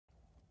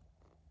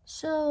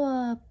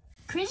So,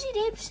 Crazy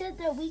Dave said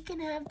that we can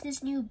have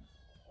this new...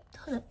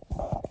 Hold up.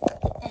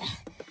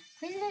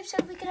 Crazy Dave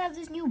said we can have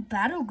this new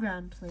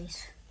battleground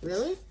place.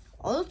 Really?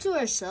 All to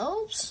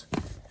ourselves?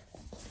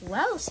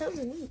 Wow, sounds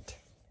neat.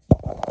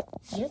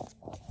 Yep.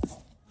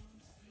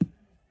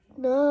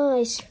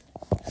 Nice.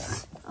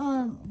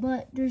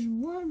 But there's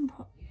one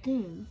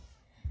thing.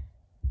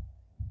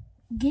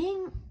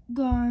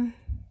 Gengar,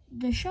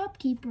 the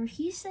shopkeeper,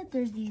 he said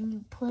there's these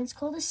new plants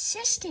called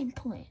assistant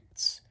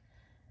plants.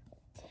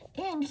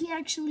 And he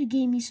actually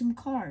gave me some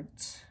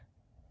cards.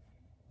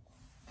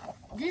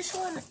 This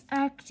one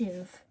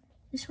active.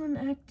 This one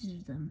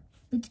actives them.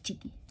 Look at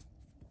Chicky.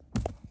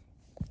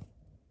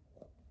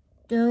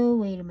 Oh,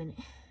 wait a minute.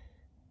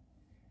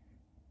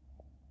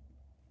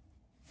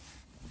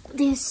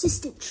 The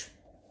assistant.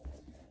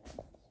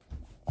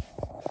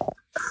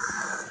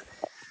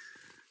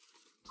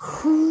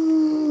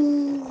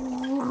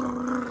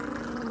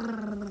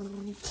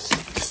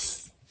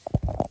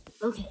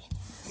 Okay,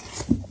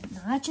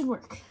 now that should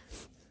work.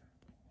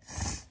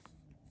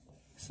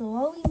 So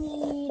all we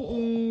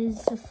need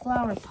is a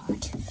flower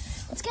pot.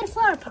 Let's get a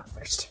flower pot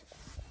first.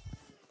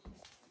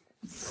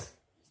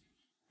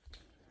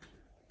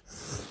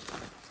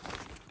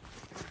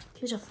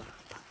 Here's a flower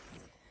pot.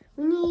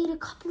 We need a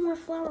couple more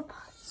flower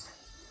pots.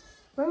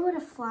 Where would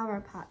a flower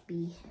pot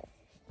be?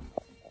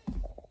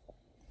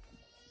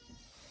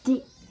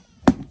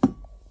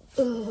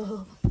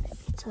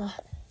 It's a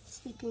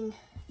sleeping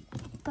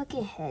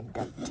bucket head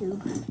duck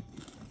tube.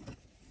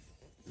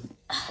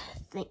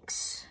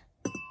 Thanks.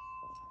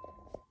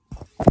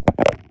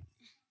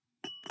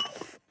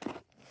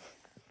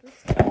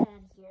 Let's get out of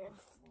here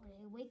before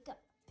I wake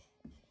up.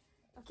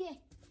 Okay,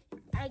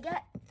 I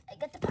got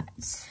the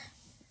pots.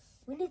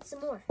 We need some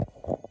more.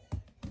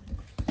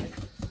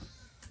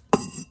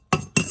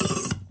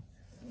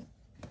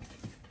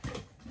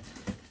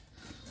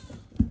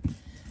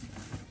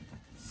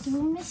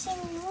 We're missing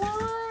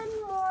one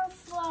more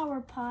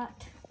flower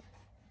pot.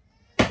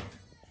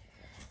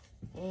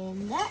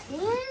 And that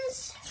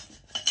is...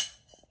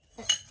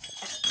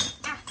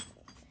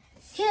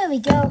 Here we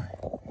go.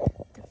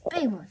 The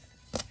big one.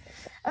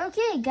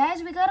 Okay,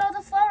 guys, we got all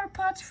the flower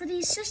pots for the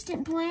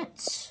assistant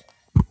plants.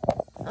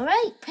 All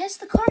right, pass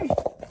the card.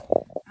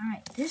 All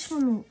right, this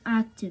one will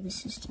active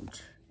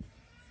assistant.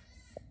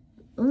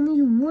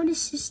 Only one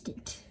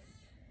assistant.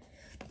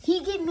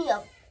 He gave me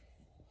a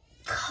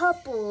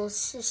couple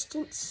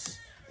assistants.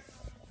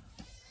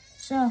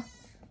 So,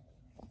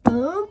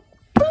 boom,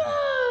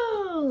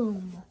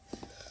 boom.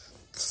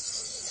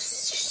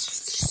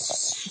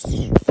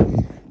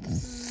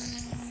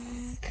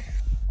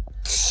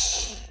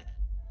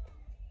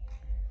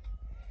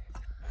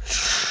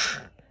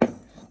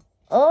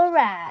 All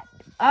right,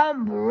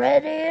 I'm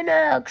ready in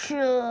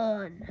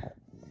action.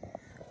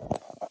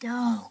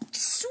 Oh,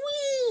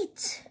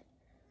 sweet.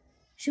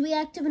 Should we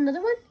active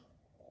another one?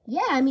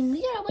 Yeah, I mean,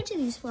 we got a bunch of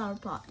these flower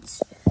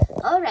pots.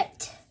 All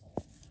right,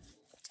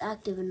 let's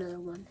active another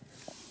one.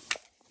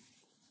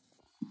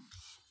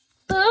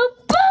 Boom,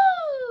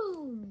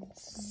 boom!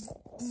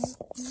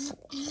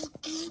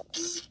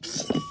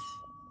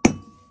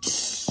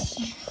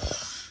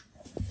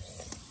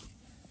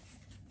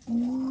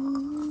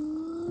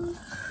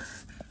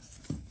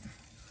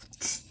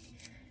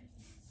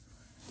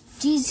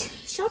 Geez,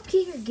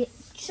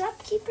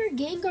 Shopkeeper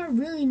Gengar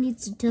really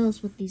needs to tell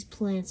us what these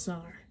plants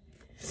are.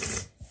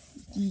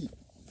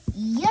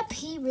 Yep,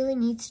 he really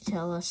needs to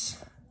tell us.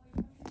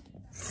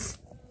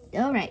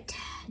 All right,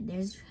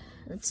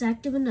 let's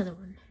active another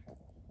one.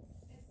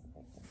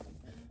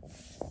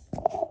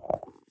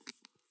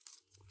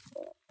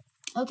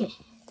 Okay.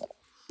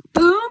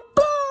 Boom,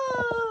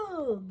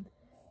 boom!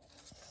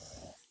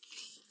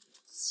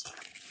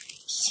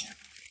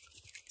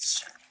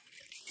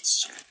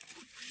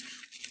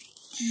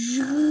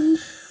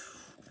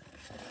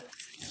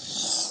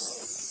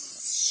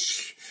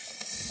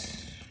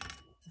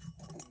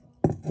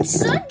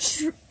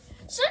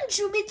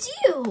 Sunshroom, it's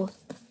you!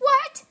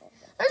 What?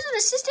 There's an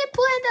assistant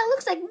plant that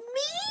looks like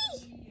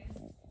me?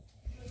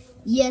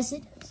 Yes,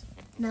 it does.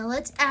 Now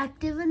let's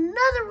active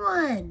another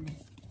one.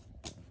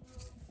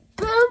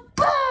 Boom,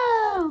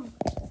 boom!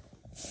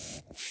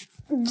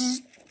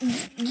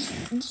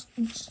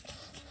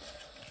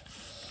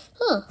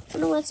 Huh, I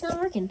wonder why it's not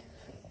working.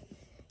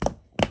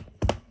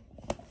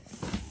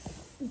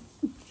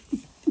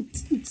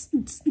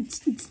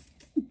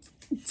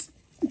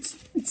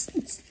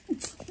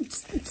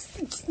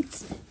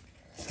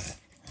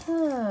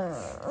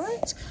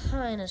 That's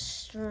kind of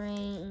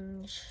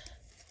strange.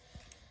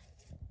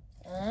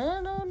 I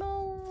don't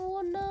know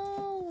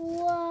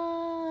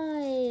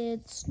why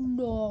it's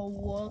not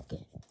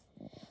working.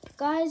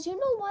 Guys, you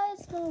know why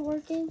it's not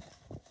working?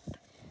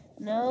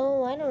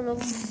 No, I don't know.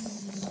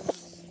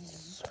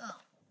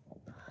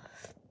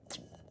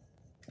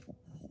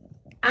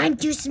 I'm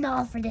too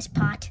small for this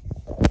pot.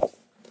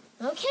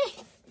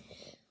 Okay,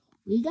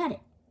 we got it.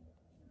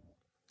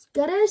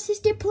 Got our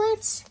assistant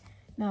plants.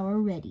 Now we're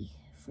ready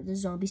for the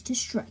zombies to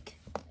strike.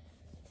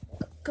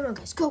 Come on,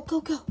 guys. Go,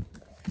 go, go.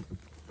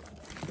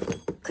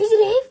 Crazy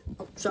Dave.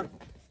 Oh, Sorry.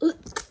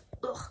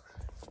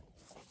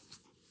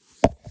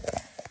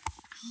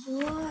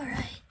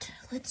 Alright,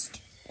 let's do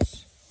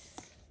this.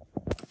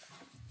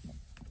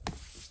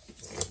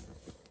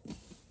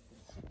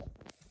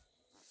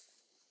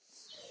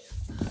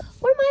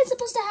 Where am I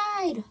supposed to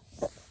hide?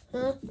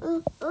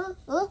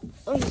 Oh,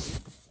 yes.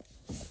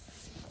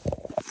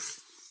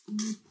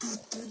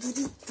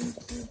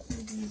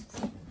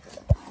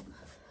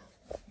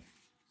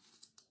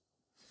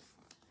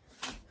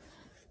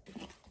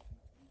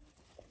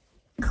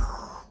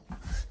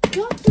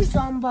 Dr.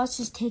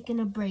 Zomboss is taking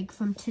a break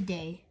from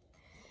today.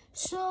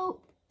 So,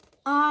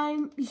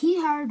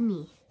 he hired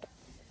me.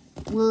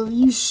 Well,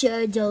 you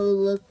sure don't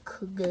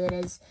look good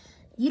as...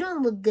 You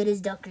don't look good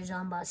as Dr.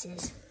 Zomboss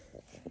is.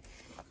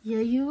 Yeah,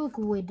 you look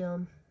way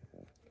dumb.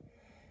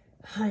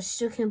 I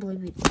still can't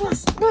believe we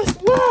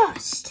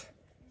lost!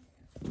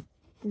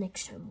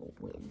 Next time we'll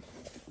win.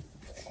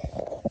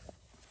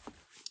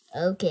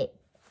 Okay.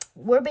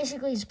 We're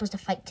basically supposed to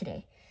fight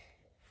today.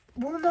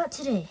 Well, not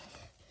today.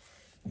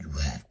 You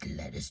have to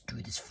let us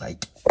do this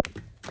fight.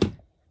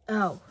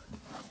 Oh.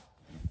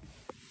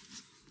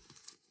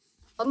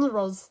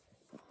 Anyways,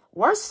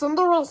 where's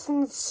Cinderella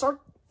and Sark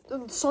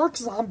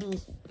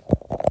Zombie?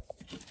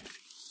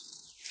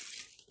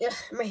 Yeah,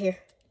 I'm right here.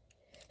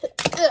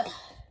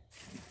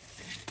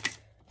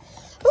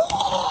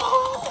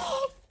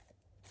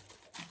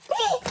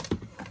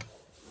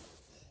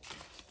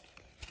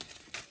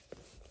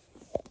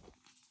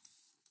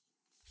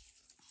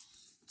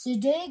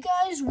 Today,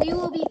 guys, we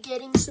will be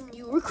getting some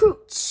new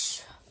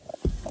recruits.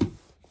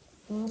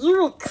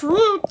 New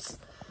recruits?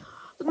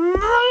 No!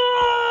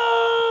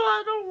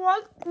 I don't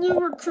want new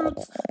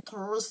recruits.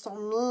 Terrorists are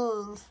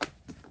mean.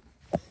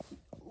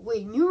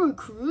 Wait, new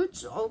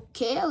recruits?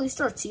 Okay, at least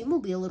our team will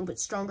be a little bit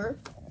stronger.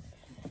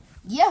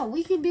 Yeah,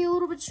 we can be a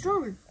little bit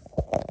stronger.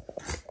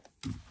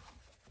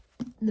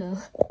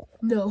 No.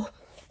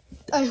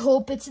 I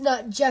hope it's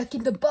not Jack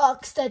in the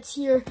Box that's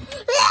here.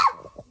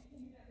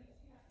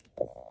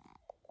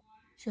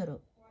 Shut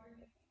up.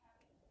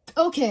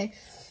 Okay.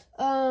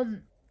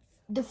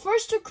 The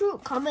first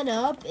recruit coming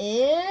up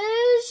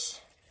is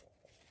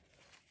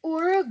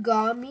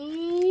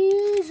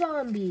Origami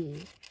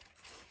Zombie.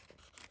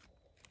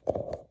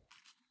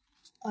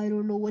 I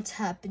don't know what's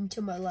happened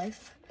to my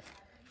life.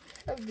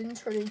 I've been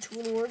turned into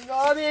an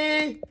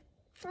origami.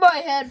 My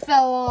head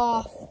fell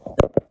off.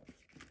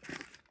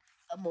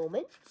 A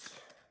moment.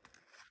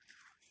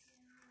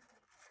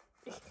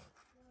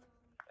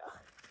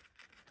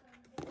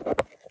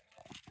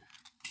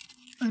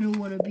 I don't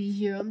want to be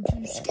here. I'm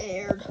too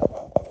scared.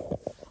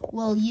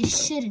 Well, you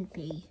shouldn't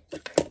be.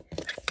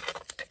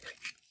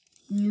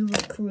 New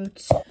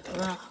recruits.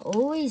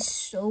 Always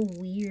so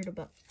weird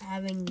about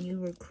having new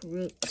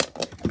recruits.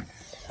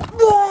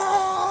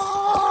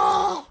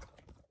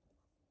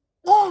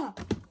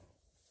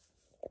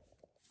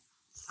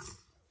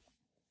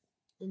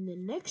 And the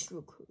next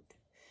recruit.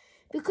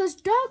 Because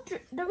the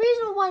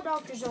reason why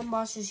Dr.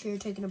 Zomboss is here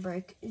taking a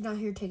break, is not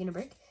here taking a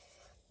break,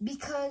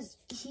 because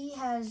he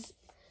has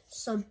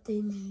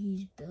something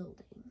he's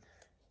building.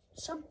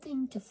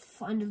 Something to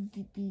finally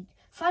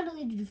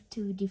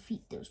to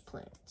defeat those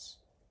plants.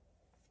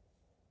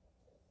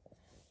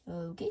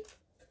 Okay.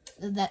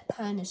 That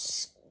kind of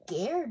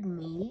scared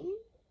me.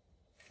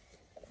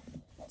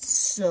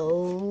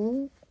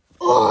 So...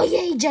 Oh,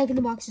 yay! Jack in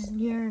the Box is in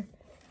here.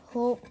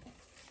 Hope.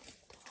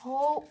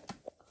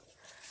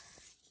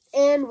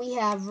 And we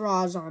have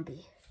Raw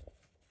Zombie.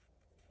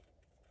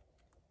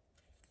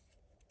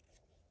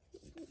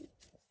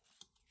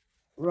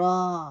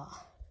 Raw.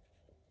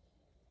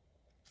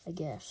 I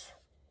guess.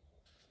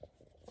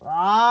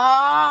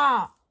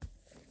 Raw.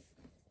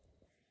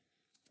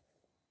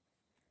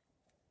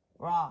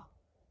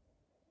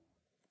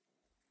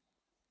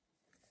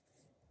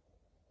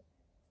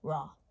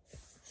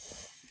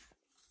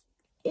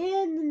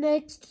 And the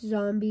next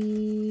zombie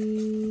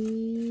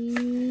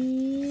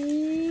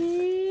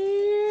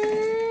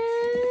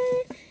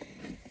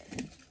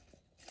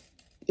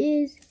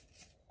is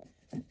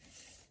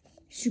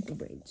Super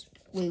Brains.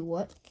 Wait,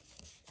 what?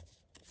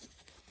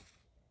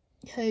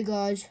 Hey,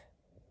 guys.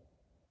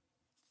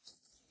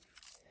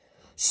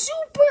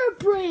 Super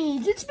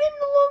Brains! It's been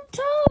a long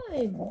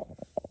time!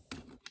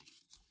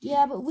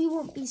 Yeah, but we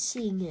won't be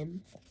seeing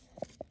him.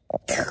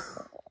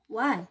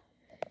 Why?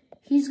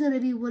 He's gonna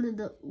be one of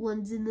the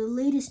ones in the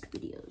latest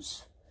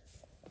videos.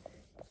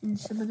 In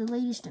some of the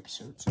latest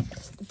episodes.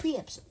 The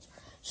pre-episodes.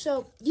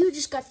 So, you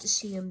just got to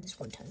see him this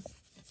one time.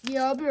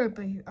 Yeah, I'll be right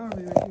here.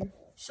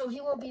 So,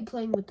 he won't be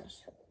playing with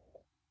us.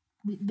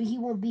 But he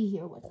won't be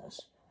here with us.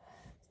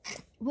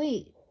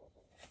 Wait.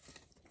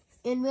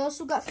 And we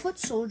also got Foot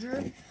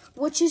Soldier,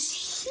 which is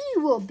he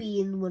will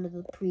be in one of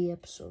the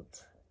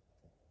pre-episodes.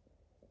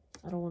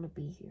 I don't want to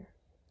be here.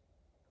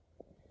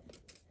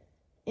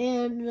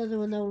 And another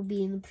one that will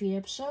be in the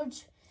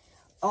pre-episodes,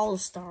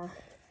 All-Star.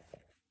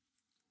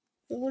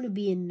 I want to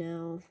be in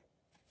now.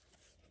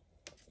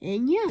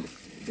 And yeah,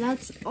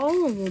 that's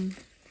all of them.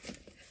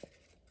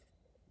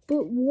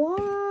 But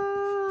why?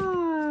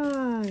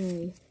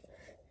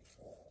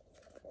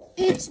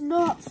 It's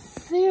not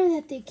fair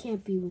that they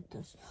can't be with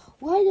us.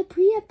 Why the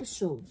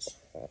pre-episodes?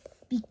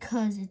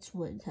 Because it's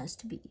what it has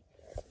to be.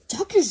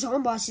 Dr.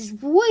 Zomboss is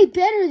way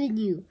better than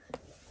you.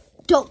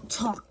 Don't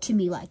talk to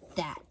me like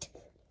that.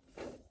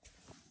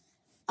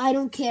 I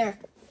don't care.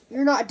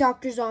 You're not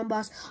Dr.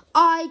 Zomboss.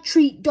 I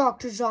treat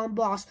Dr.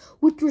 Zomboss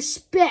with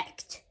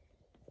respect.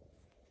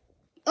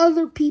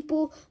 Other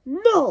people,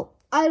 no.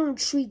 I don't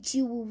treat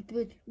you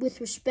with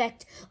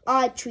respect.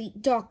 I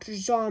treat Dr.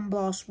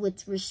 Zomboss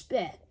with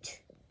respect.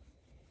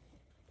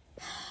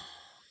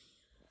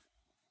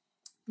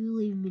 You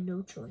leave me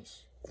no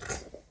choice.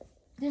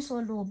 This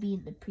one will be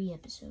in the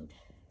pre-episode.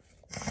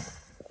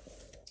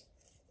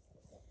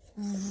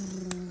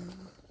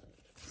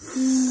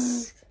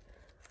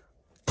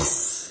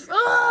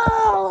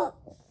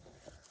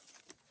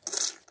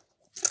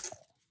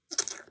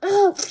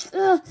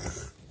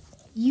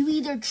 You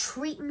either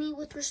treat me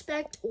with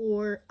respect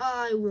or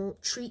I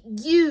won't treat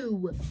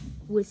you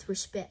with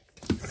respect.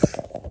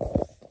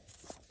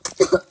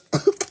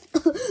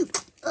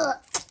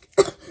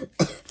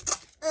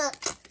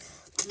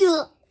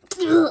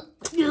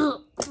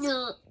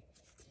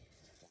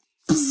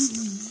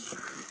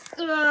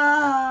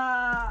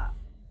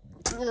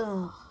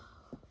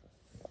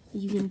 Are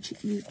you gonna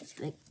treat me with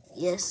respect?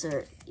 Yes,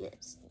 sir.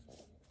 Yes.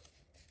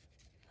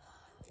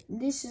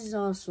 This is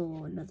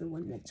also another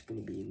one that's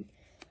gonna be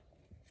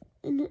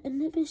in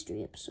the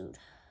mystery episode.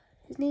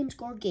 His name's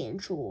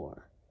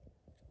Gargantuar.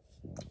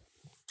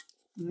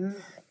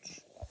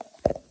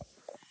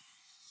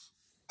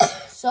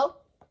 So,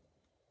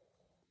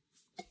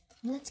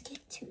 let's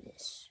get to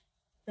this.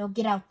 Now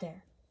get out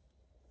there.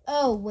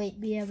 Oh, wait,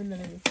 we have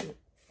another recruit.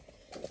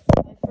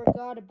 I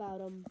forgot about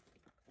him.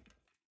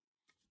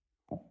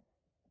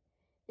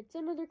 It's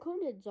another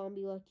Conehead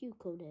zombie like you,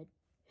 Conehead.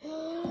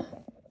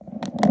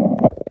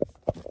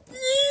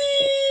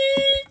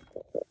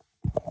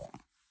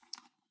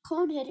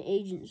 Conehead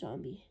agent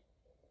zombie.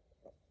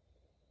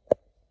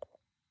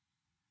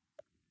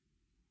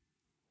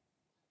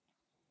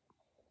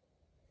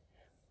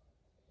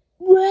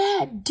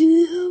 Rad,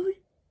 dude.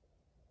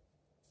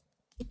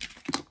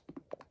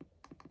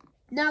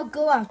 Now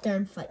go out there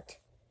and fight.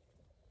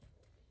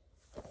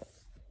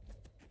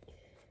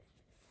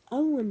 I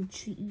want to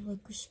treat you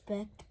like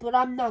respect, but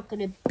I'm not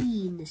going to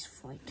be in this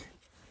fight.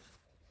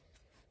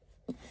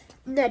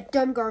 And that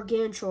dumb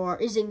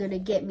Gargantuar isn't going to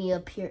get me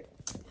up here.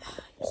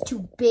 He's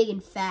too big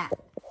and fat.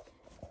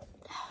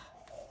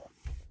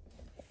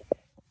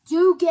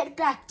 You get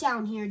back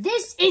down here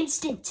this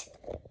instant.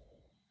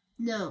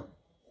 No.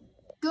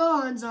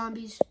 Go on,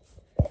 zombies.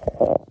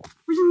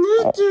 We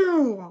need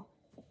you.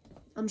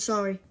 I'm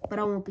sorry, but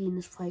I won't be in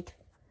this fight.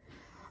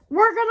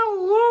 We're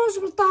gonna lose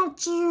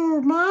without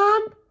you,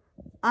 man.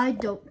 I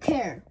don't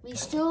care. We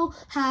still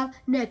have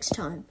next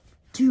time.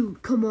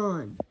 Dude, come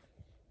on.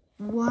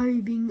 Why are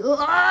you being...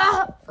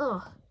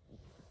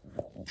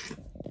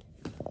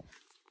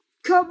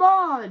 Come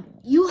on.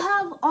 You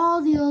have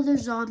all the other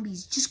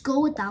zombies. Just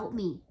go without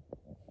me.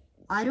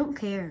 I don't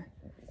care.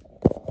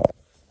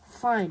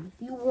 Fine.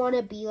 If you want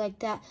to be like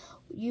that,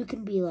 you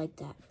can be like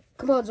that.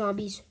 Come on,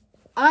 zombies.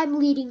 I'm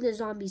leading the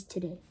zombies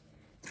today.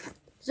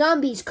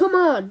 Zombies, come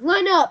on.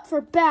 Line up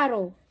for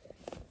battle.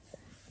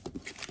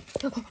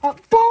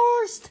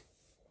 First.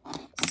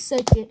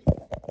 Second.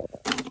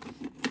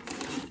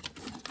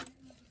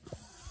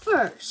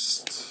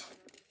 First.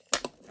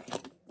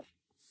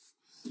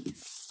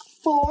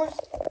 Fourth.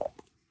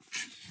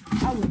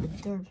 I went in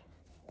third.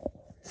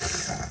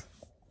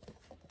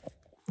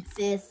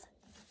 Fifth.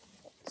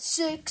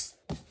 Sixth.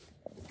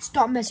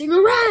 Stop messing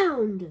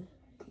around.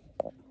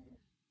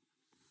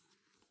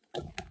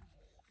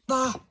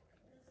 Bah.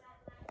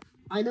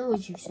 I know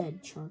what you said,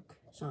 Shark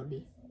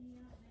Zombie.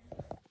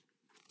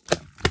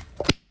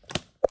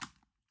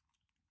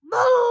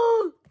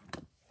 Move!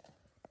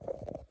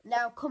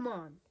 Now, come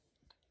on.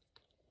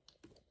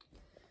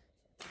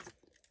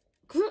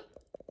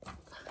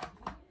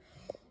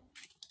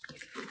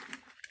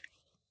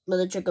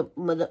 Mother chicken,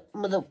 mother,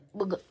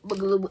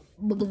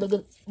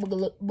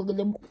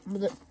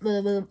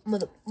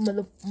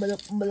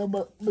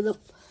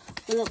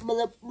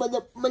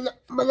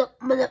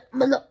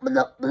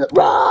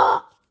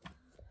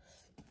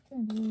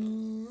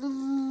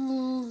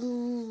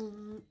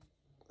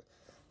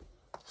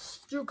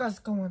 You guys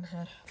go on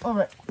ahead.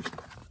 Alright.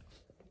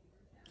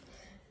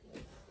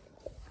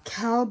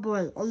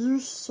 Cowboy, are you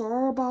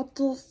sure about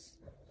this?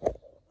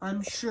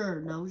 I'm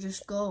sure. Now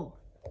just go.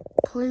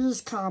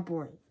 Please,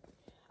 Cowboy.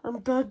 I'm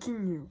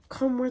begging you.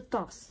 Come with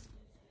us.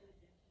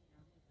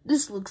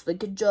 This looks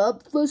like a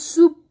job for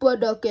Super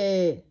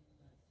Ducky.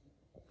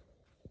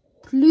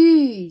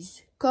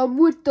 Please, come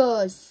with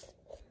us.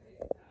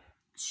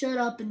 Shut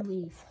up and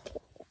leave.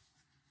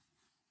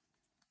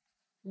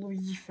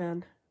 Leave,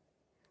 fan.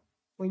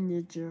 We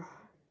need you.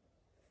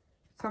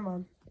 Come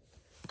on.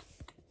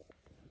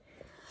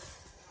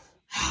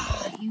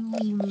 You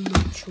leave me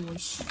no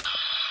choice.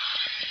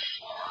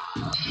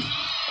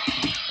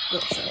 Go,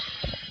 sorry.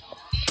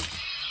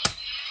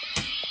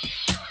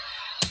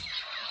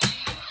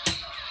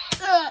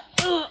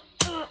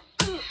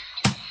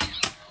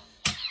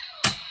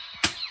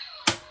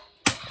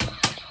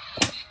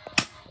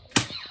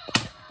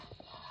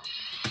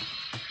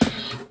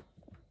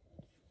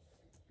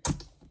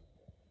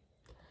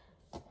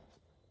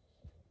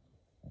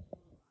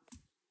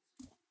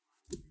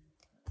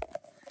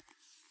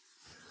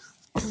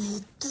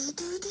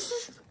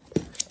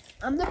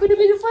 I'm not gonna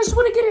be the first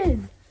one to get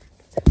in.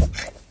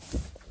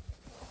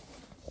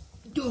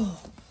 Oh,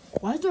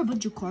 why is there a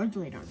bunch of cards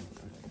laid on?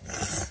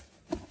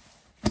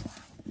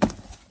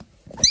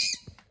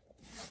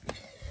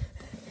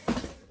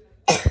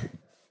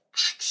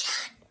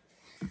 Action!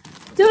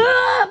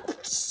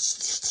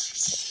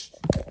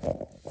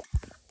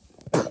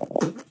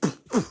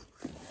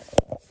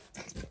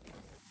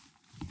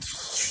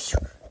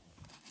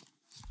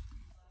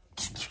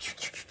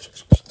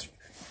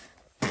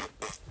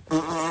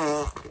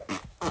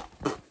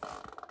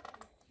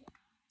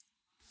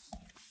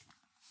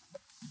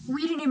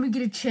 We didn't even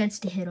get a chance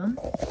to hit him.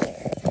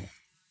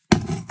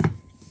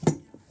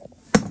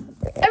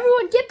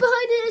 Everyone, get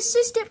behind the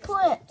assistant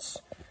plants.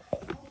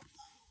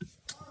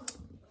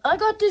 I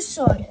got this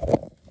side.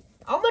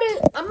 I'm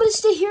gonna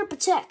stay here and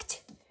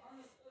protect.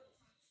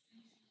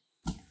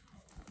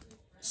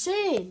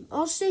 Same.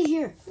 I'll stay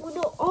here. Well,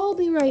 no, I'll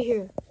be right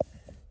here.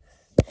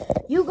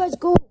 You guys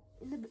go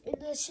in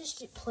the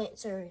assistant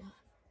plants area.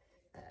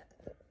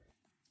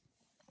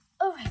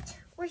 All right,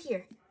 we're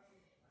here.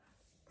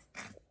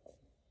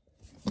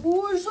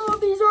 More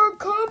zombies are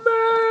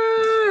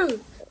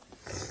coming!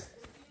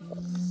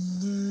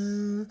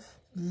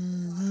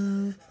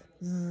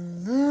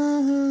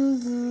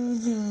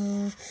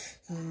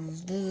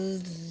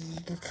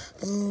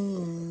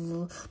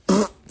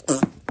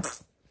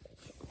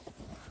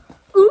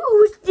 Ooh,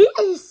 what's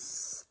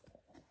this?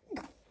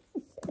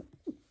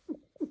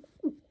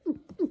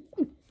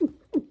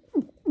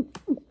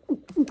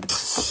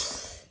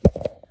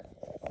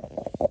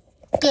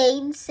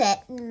 Game,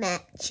 set,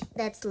 match.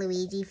 That's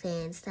Luigi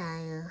fan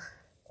style.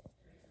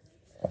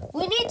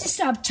 We need to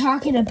stop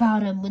talking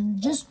about him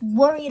and just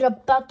worried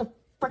about the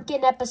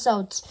freaking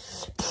episodes.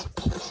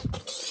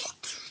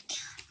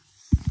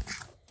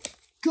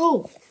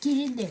 Go, get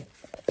in there.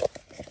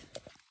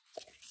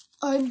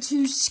 I'm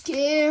too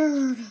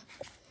scared.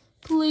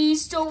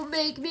 Please don't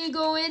make me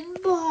go in,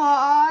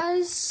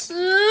 boss.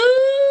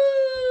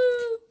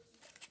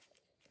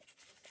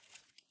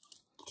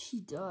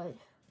 He died.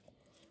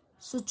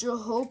 Such a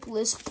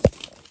hopeless...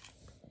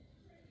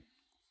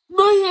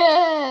 My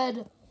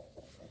head!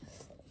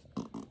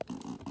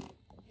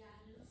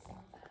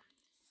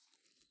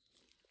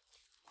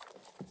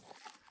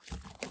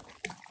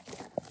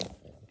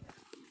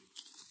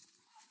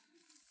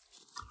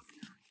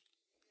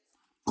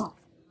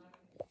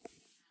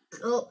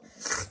 Oh,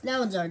 that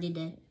one's already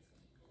dead.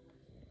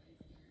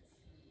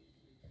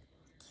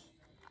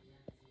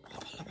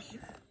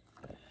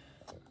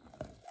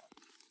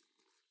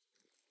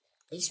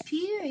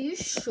 HP, are you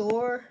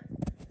sure?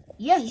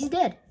 Yeah, he's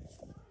dead.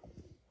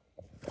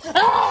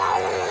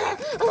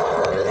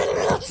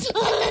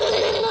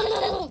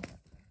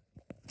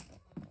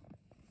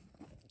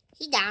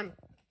 He down.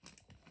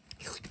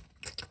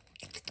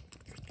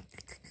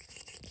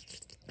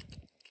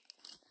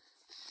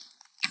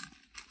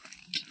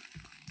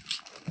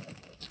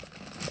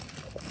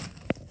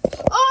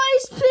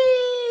 Ice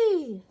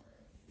P!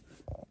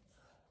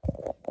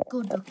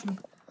 Go, Duck Tube.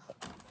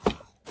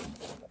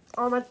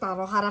 Oh my god,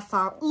 I had a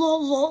fart.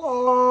 What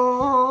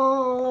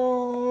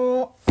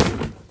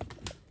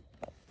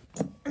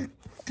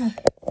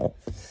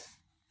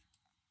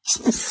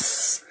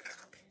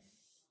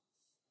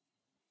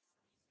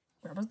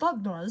was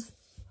that noise?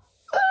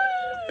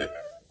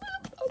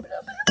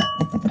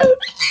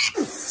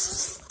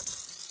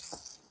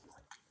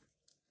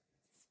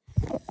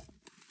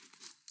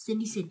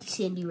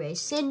 Sandy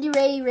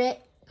Ray.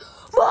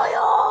 My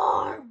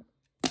arm!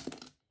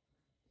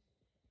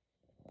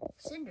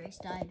 Cinderace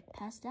died,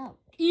 passed out.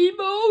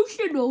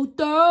 Emotional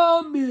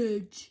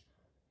damage.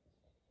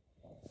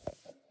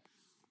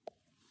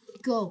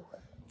 Go.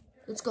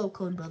 Let's go,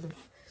 Cone Brother.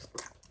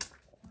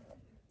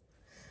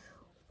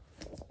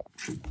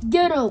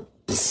 Get out.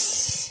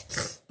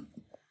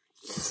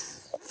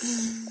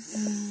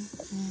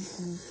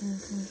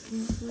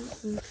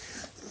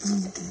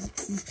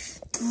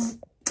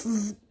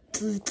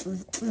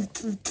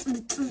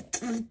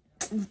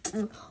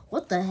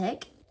 What the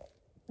heck?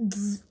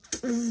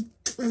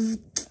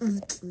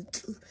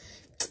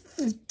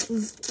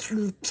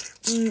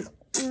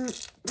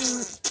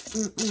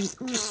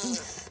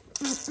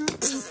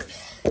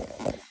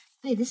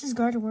 Hey, this is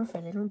Garden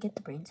Warfare. They don't get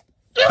the brains.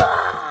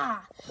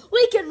 Ah!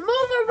 We can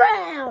move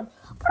around.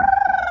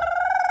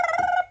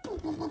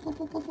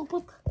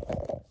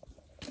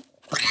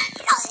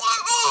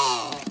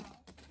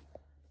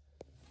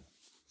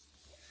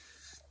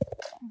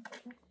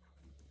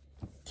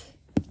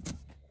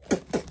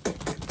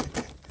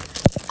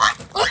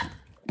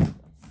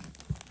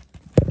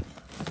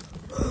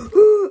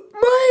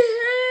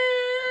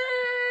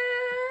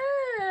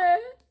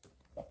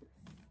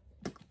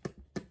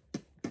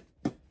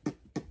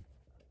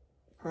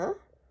 Huh?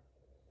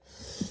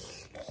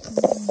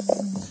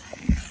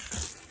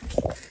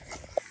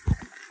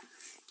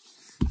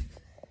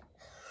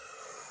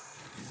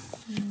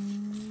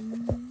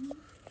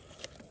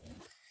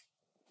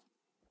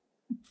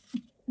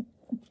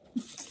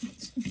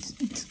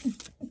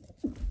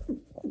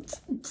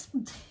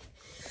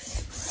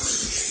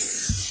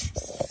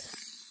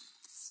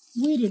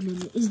 Wait a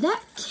minute, is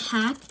that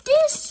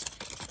cactus?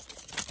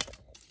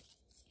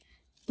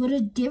 But a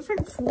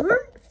different form?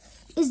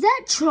 Is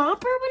that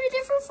Chomper but a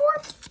different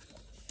form?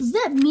 Is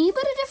that me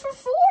but a different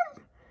form?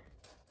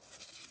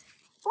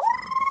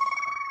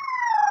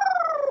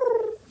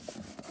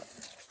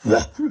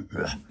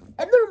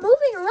 And they're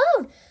moving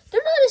around.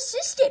 They're not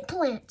assistant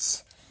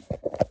plants.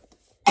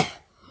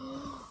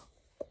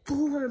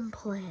 Form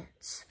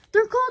plants.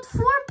 They're called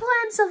form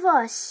plants of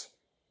us.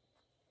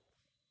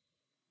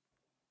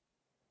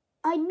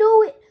 I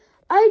know it.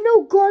 I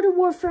know Garden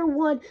Warfare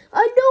 1.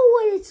 I know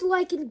what it's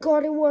like in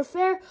Garden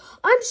Warfare.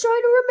 I'm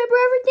starting to remember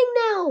everything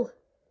now.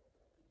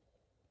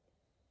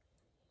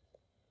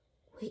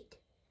 Wait.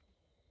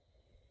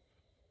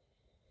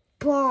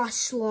 Boss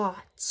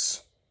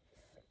slots.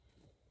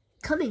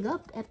 Coming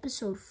up,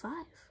 episode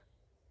 5.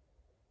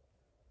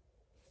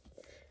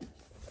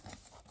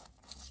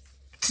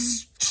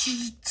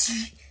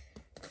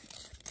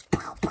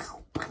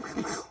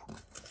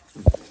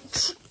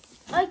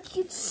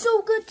 It's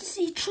so good to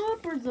see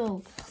Chomper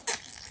though.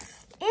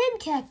 And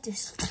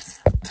Cactus.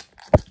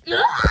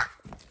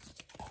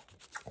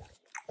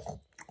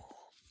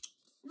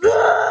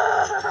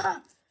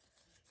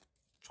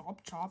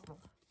 Chopper.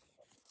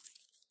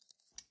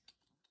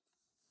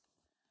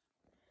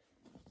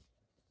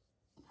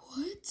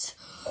 What?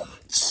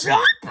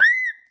 Chopper!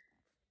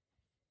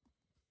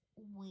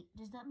 Wait,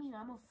 does that mean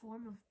I'm a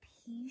form of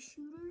pea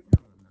shooter?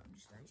 No, I'm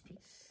just nice pea.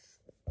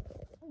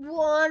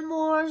 One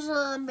more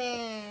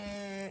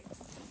zombie.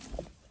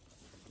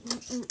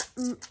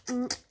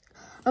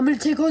 I'm gonna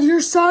take on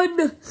your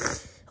son.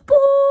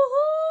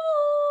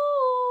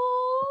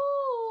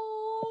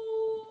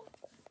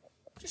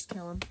 Just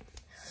kill him.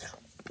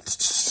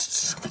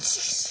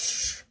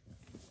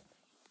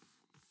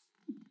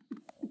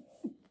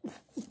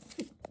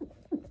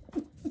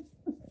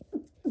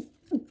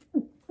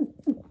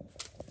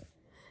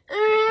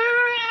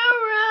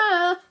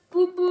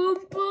 Boom, boom,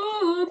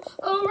 boom.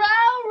 Oh,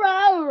 row,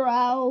 row,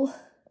 row.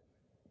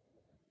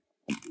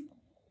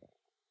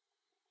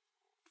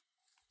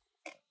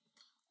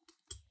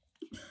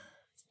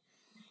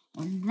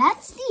 And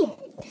that's the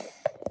end.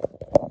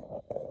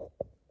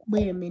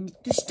 Wait a minute,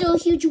 there's still a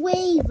huge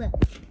wave.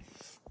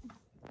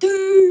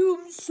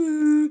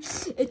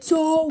 DMC, it's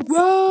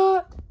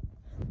alright.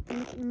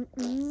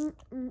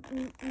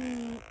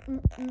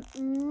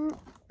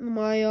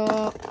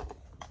 My,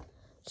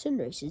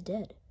 Sunrise is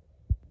dead.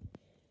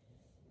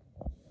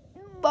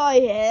 My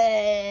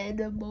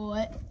head,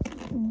 boy.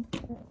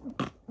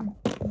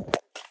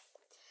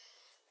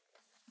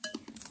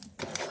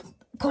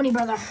 Coney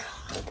brother.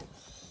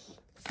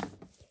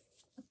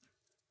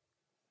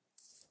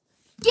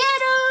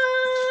 Get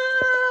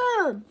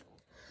him!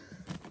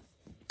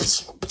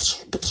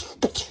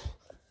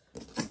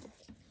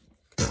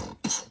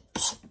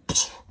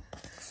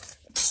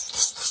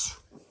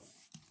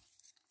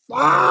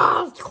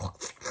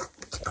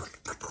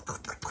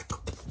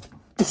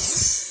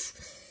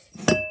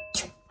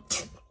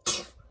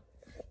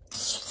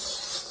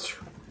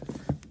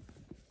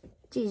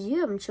 Jeez, you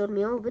haven't showed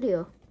me all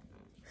video.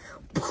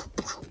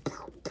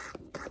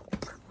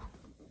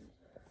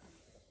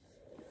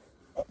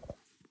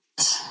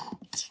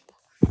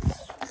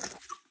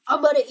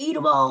 I'm gonna eat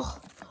them all.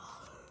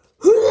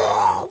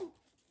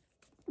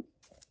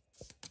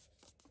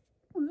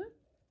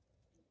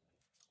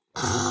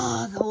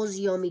 Ah, that was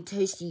yummy,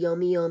 tasty,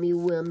 yummy, yummy,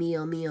 yummy,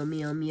 yummy, yummy,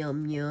 yummy,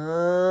 yummy,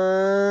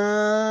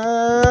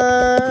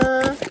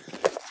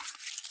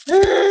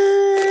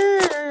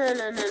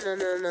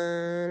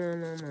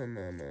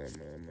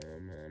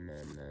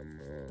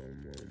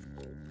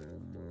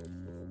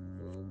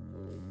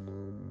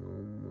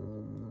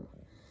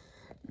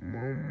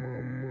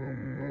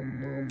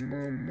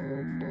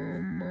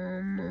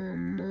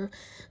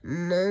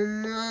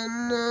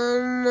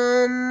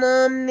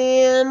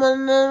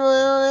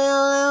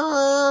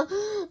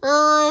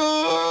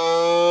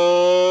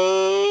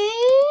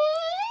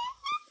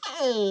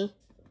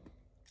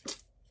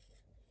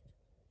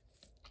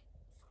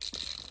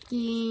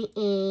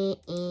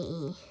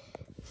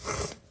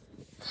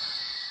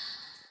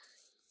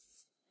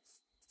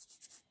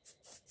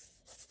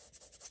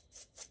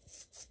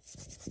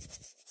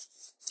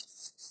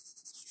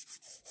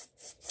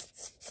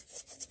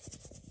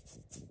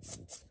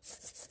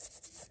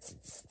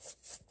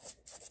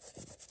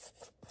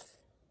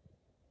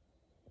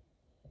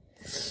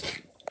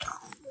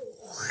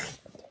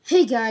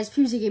 Hey guys,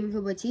 PvZ Gaming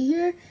Club T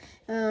here.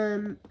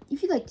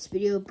 If you like this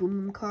video,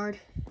 boom card.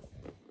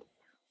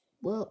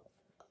 Well,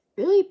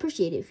 really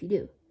appreciate it if you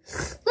do.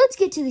 Let's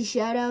get to the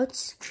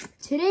shoutouts.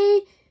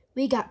 Today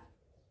we got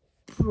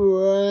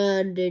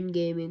Brandon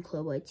Gaming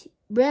Club YT.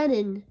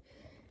 Brandon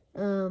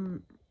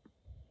Gaming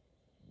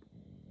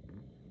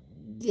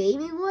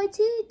YT,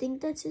 I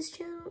think that's his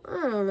channel.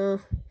 I don't know.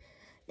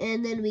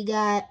 And then we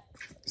got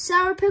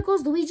Sour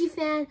Pickles, Luigi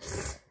fan.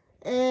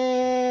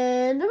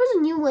 And there was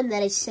a new one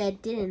that I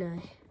said, didn't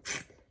I?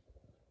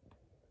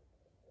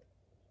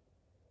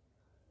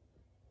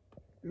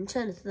 I'm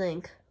trying to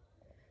think.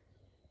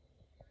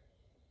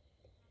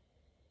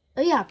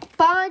 Oh yeah. yeah,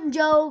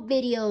 Bonjo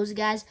videos,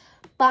 guys.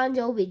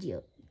 Bonjo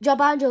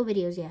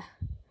videos, yeah.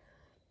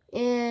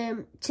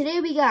 And today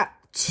we got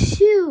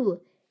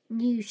 2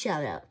 new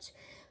shout-outs.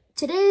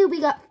 Today we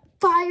got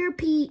Fire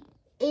Pete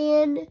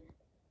and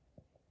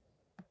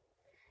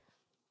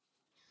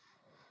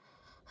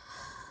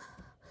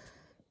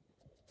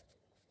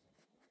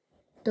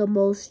the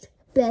most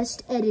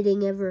best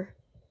editing ever.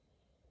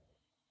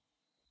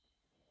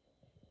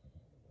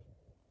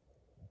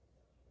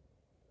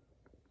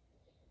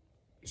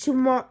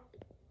 I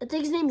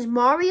think his name's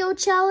Mario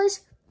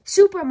Chalice.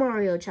 Super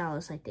Mario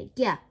Chalice, I think.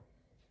 Yeah.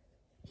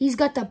 He's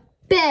got the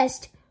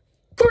best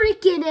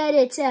freaking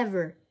edits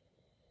ever.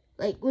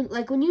 Like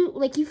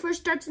he first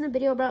starts in the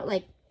video about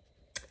like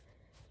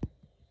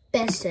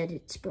best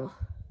edits, bro.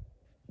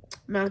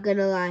 I'm not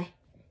gonna lie.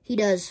 He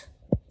does.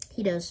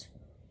 He does.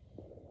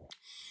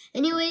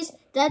 Anyways,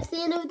 that's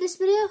the end of this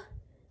video.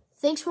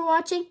 Thanks for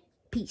watching.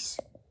 Peace.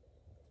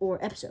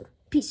 Or episode.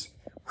 Peace.